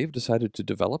that, they've decided to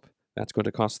develop. That's going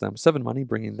to cost them 7 money,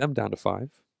 bringing them down to 5.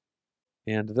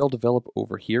 And they'll develop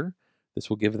over here. This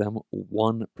will give them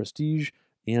 1 prestige,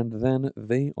 and then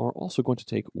they are also going to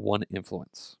take 1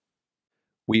 influence.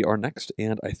 We are next,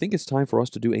 and I think it's time for us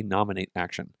to do a nominate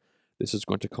action. This is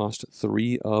going to cost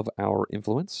 3 of our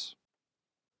influence.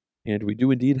 And we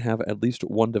do indeed have at least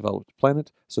 1 developed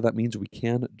planet, so that means we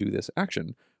can do this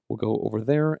action. We'll go over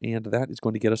there, and that is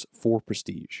going to get us 4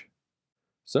 prestige.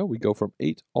 So we go from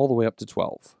 8 all the way up to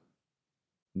 12.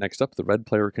 Next up, the red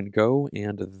player can go,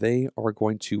 and they are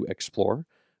going to explore.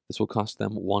 This will cost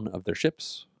them 1 of their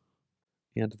ships,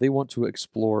 and they want to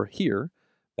explore here.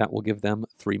 That will give them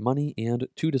 3 money and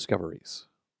 2 discoveries.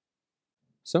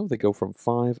 So they go from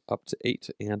 5 up to 8,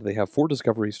 and they have 4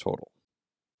 discoveries total.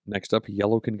 Next up,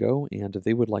 yellow can go, and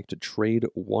they would like to trade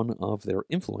 1 of their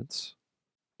influence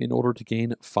in order to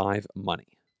gain 5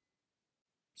 money.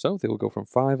 So they will go from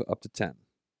 5 up to 10.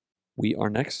 We are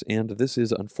next, and this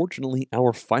is unfortunately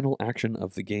our final action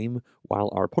of the game, while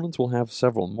our opponents will have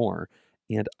several more.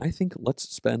 And I think let's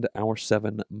spend our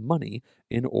 7 money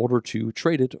in order to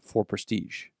trade it for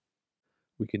prestige.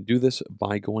 We can do this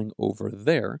by going over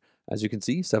there. As you can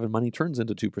see, 7 money turns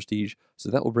into 2 prestige, so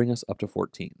that will bring us up to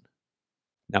 14.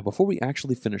 Now, before we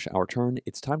actually finish our turn,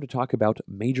 it's time to talk about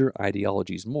major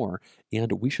ideologies more,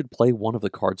 and we should play one of the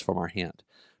cards from our hand.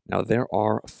 Now, there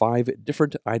are 5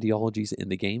 different ideologies in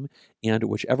the game, and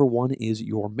whichever one is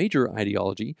your major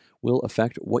ideology will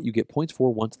affect what you get points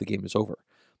for once the game is over.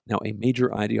 Now, a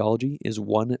major ideology is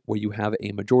one where you have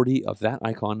a majority of that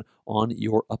icon on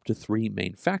your up to 3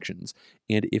 main factions,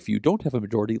 and if you don't have a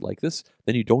majority like this,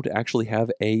 then you don't actually have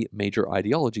a major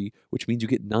ideology, which means you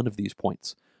get none of these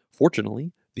points.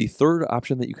 Fortunately, the third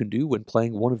option that you can do when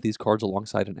playing one of these cards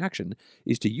alongside an action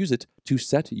is to use it to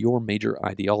set your major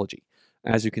ideology.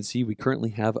 As you can see, we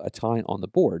currently have a tie on the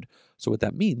board, so what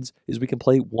that means is we can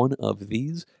play one of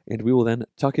these, and we will then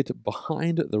tuck it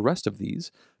behind the rest of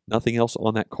these. Nothing else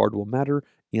on that card will matter,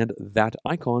 and that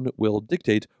icon will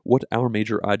dictate what our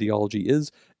major ideology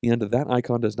is, and that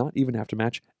icon does not even have to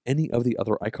match any of the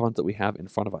other icons that we have in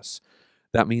front of us.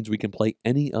 That means we can play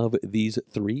any of these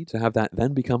 3 to have that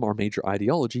then become our major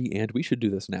ideology, and we should do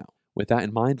this now. With that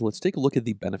in mind, let's take a look at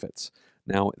the benefits.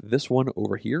 Now, this one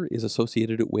over here is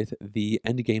associated with the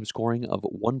endgame scoring of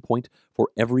 1 point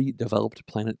for every developed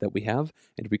planet that we have,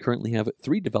 and we currently have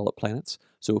 3 developed planets,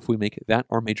 so if we make that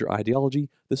our major ideology,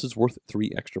 this is worth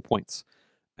 3 extra points.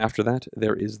 After that,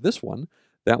 there is this one.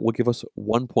 That will give us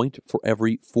 1 point for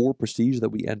every 4 prestige that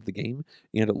we end the game,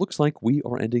 and it looks like we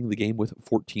are ending the game with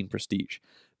 14 prestige.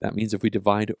 That means if we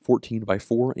divide 14 by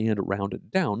 4 and round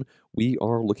it down, we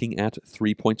are looking at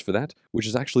 3 points for that, which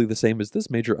is actually the same as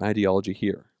this major ideology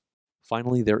here.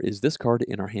 Finally, there is this card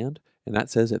in our hand, and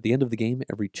that says at the end of the game,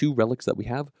 every 2 relics that we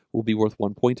have will be worth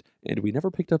 1 point, and we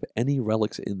never picked up any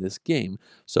relics in this game,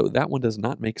 so that one does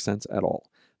not make sense at all.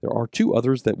 There are 2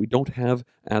 others that we don't have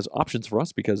as options for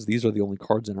us because these are the only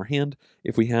cards in our hand.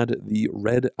 If we had the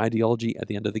red ideology at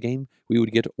the end of the game, we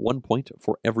would get 1 point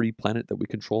for every planet that we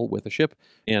control with a ship.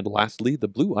 And lastly, the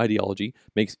blue ideology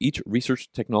makes each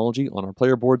research technology on our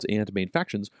player boards and main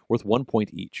factions worth 1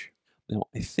 point each. Now,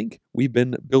 I think we've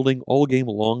been building all game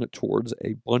long towards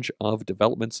a bunch of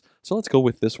developments, so let's go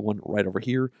with this one right over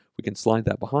here. We can slide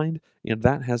that behind, and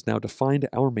that has now defined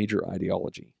our major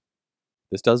ideology.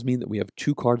 This does mean that we have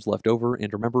 2 cards left over,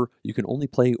 and remember, you can only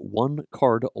play 1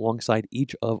 card alongside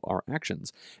each of our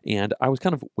actions. And I was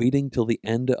kind of waiting till the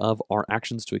end of our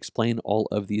actions to explain all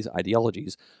of these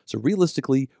ideologies. So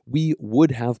realistically, we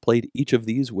would have played each of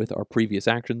these with our previous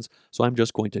actions, so I'm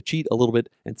just going to cheat a little bit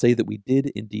and say that we did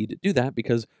indeed do that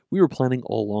because we were planning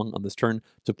all along on this turn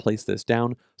to place this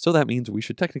down, so that means we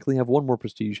should technically have 1 more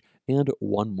prestige and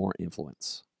 1 more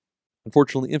influence.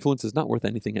 Unfortunately, influence is not worth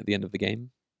anything at the end of the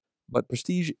game. But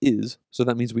prestige is, so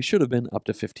that means we should have been up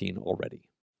to 15 already.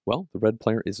 Well, the red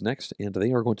player is next, and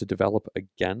they are going to develop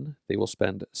again. They will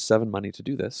spend 7 money to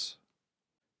do this,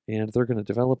 and they're going to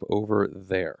develop over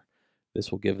there.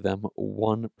 This will give them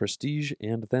 1 prestige,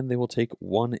 and then they will take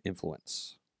 1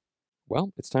 influence.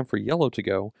 Well, it's time for yellow to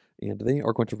go, and they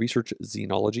are going to research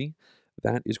xenology.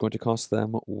 That is going to cost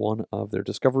them 1 of their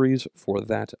discoveries for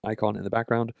that icon in the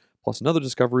background, plus another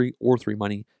discovery or 3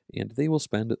 money, and they will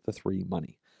spend the 3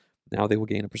 money. Now they will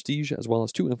gain a prestige as well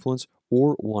as 2 influence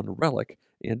or 1 relic,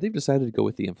 and they've decided to go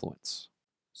with the influence.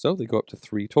 So they go up to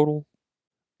 3 total,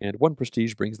 and 1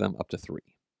 prestige brings them up to 3.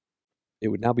 It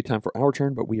would now be time for our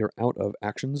turn, but we are out of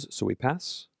actions, so we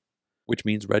pass, which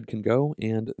means red can go,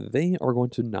 and they are going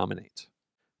to nominate.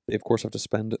 They, of course, have to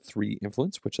spend 3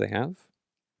 influence, which they have,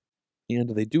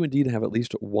 and they do indeed have at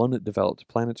least 1 developed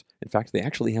planet. In fact, they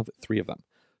actually have 3 of them.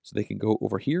 So they can go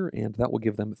over here, and that will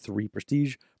give them 3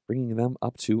 prestige, bringing them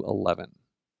up to 11.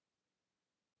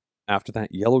 After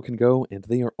that, yellow can go, and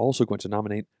they are also going to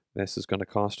nominate. This is going to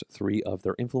cost 3 of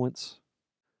their influence.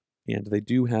 And they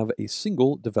do have a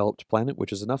single developed planet,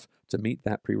 which is enough to meet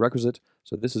that prerequisite.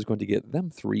 So this is going to get them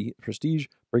 3 prestige,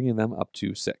 bringing them up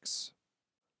to 6.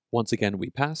 Once again, we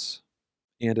pass.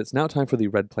 And it's now time for the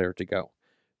red player to go.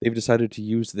 They've decided to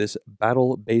use this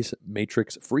battle base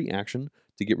matrix free action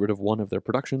to get rid of 1 of their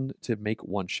production to make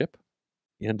 1 ship,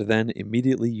 and then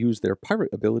immediately use their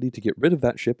pirate ability to get rid of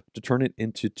that ship to turn it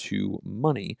into 2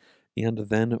 money. And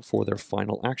then for their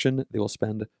final action, they will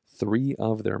spend 3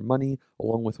 of their money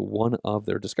along with 1 of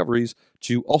their discoveries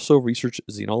to also research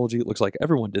xenology. It looks like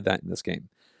everyone did that in this game.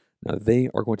 Now they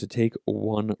are going to take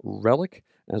 1 relic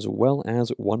as well as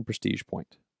 1 prestige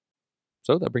point.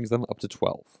 So that brings them up to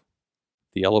 12.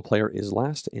 The yellow player is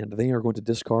last, and they are going to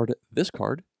discard this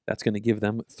card. That's going to give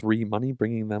them 3 money,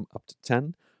 bringing them up to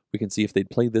 10. We can see if they'd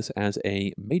played this as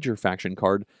a major faction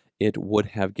card, it would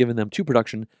have given them 2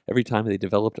 production every time they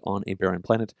developed on a barren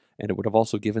planet, and it would have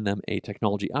also given them a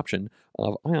technology option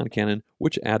of ion cannon,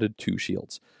 which added 2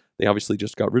 shields. They obviously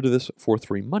just got rid of this for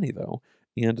 3 money, though,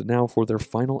 And now for their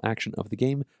final action of the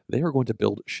game, they are going to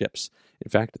build ships. In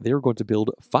fact, they are going to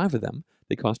build 5 of them.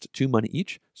 They cost 2 money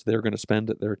each, so they're going to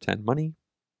spend their 10 money.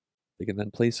 They can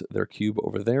then place their cube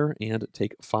over there and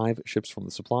take 5 ships from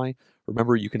the supply.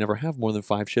 Remember, you can never have more than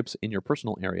 5 ships in your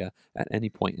personal area at any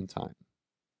point in time.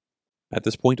 At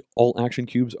this point, all action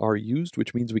cubes are used,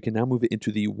 which means we can now move it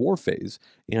into the war phase,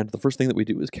 and the first thing that we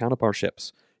do is count up our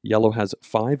ships. Yellow has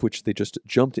 5, which they just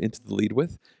jumped into the lead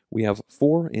with. We have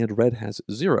 4, and red has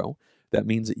 0. That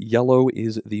means yellow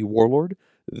is the warlord.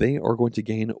 They are going to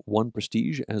gain 1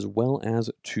 prestige as well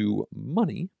as 2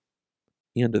 money,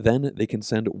 and then they can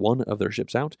send 1 of their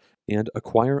ships out and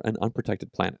acquire an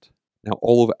unprotected planet. Now,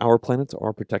 all of our planets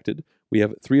are protected. We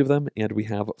have 3 of them, and we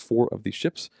have 4 of these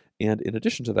ships, and in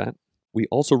addition to that, we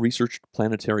also researched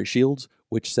planetary shields,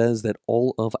 which says that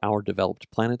all of our developed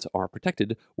planets are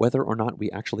protected, whether or not we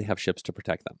actually have ships to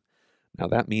protect them. Now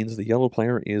that means the yellow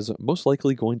player is most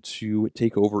likely going to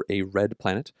take over a red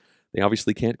planet. They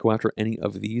obviously can't go after any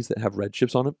of these that have red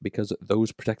ships on it because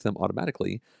those protect them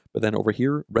automatically. But then over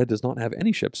here, red does not have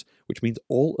any ships, which means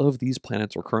all of these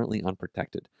planets are currently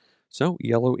unprotected. So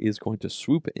yellow is going to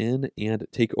swoop in and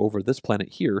take over this planet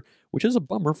here, which is a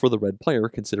bummer for the red player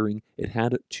considering it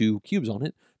had 2 cubes on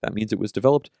it. That means it was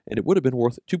developed and it would have been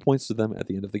worth 2 points to them at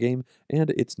the end of the game,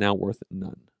 and it's now worth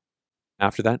none.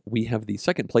 After that, we have the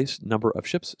second place number of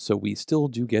ships, so we still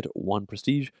do get 1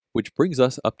 prestige, which brings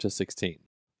us up to 16.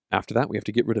 After that, we have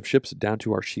to get rid of ships down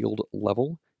to our shield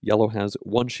level. Yellow has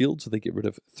 1 shield, so they get rid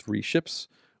of 3 ships.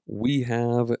 We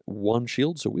have 1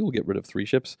 shield, so we will get rid of 3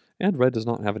 ships, and red does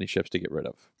not have any ships to get rid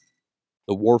of.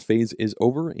 The war phase is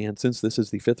over, and since this is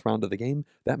the 5th round of the game,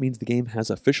 that means the game has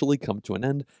officially come to an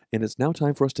end, and it's now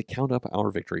time for us to count up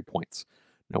our victory points.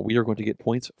 Now we are going to get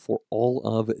points for all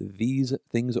of these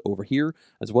things over here,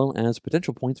 as well as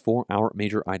potential points for our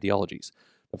major ideologies.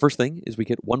 The first thing is we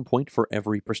get 1 point for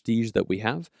every prestige that we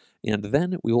have, and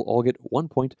then we will all get 1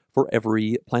 point for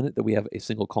every planet that we have a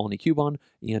single colony cube on,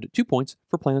 and 2 points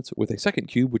for planets with a second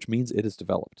cube, which means it is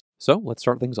developed. So let's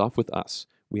start things off with us.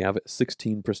 We have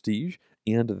 16 prestige,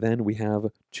 and then we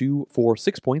have 2, 4,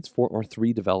 6 points for our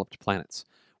 3 developed planets.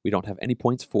 We don't have any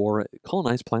points for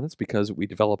colonized planets because we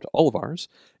developed all of ours,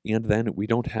 and then we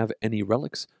don't have any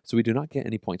relics, so we do not get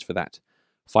any points for that.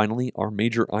 Finally, our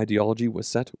major ideology was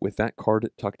set with that card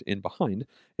tucked in behind,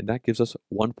 and that gives us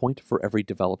 1 point for every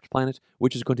developed planet,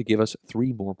 which is going to give us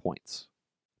 3 more points.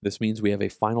 This means we have a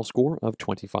final score of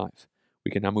 25.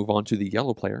 We can now move on to the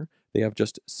yellow player. They have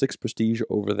just 6 prestige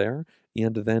over there,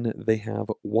 and then they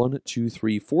have 1, 2,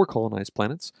 3, 4 colonized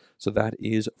planets, so that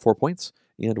is 4 points,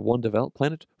 and 1 developed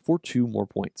planet for 2 more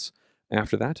points.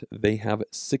 After that, they have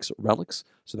 6 relics,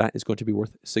 so that is going to be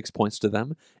worth 6 points to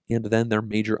them, and then their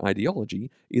major ideology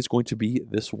is going to be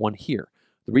this one here.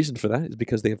 The reason for that is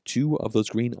because they have 2 of those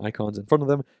green icons in front of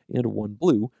them and 1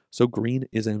 blue, so green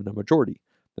is in a majority.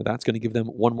 Now that's going to give them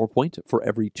 1 more point for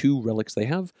every 2 relics they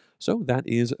have, so that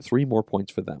is 3 more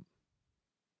points for them.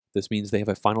 This means they have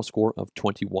a final score of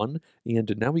 21,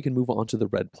 and now we can move on to the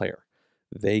red player.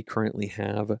 They currently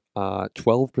have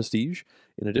 12 prestige.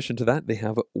 In addition to that, they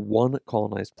have 1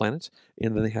 colonized planet,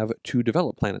 and then they have 2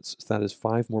 developed planets, so that is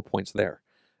 5 more points there.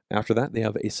 After that, they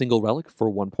have a single relic for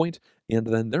 1 point, and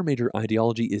then their major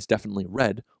ideology is definitely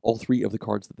red. All 3 of the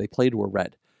cards that they played were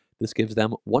red. This gives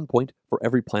them 1 point for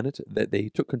every planet that they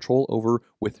took control over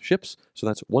with ships, so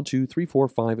that's 1, 2, 3, 4,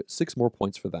 5, 6 more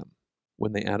points for them.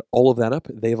 When they add all of that up,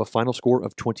 they have a final score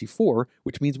of 24,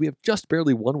 which means we have just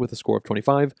barely won with a score of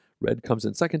 25. Red comes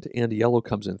in second, and yellow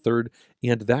comes in third,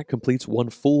 and that completes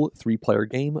 1 full 3-player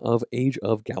game of Age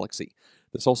of Galaxy.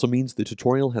 This also means the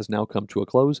tutorial has now come to a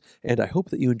close, and I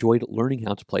hope that you enjoyed learning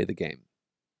how to play the game.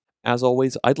 As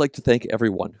always, I'd like to thank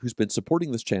everyone who's been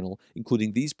supporting this channel,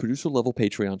 including these producer-level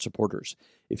Patreon supporters.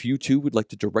 If you too would like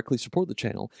to directly support the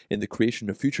channel in the creation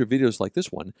of future videos like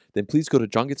this one, then please go to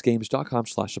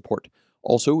JonGetsGames.com/support.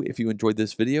 Also, if you enjoyed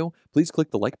this video, please click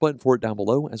the like button for it down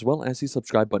below, as well as the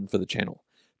subscribe button for the channel.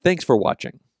 Thanks for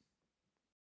watching.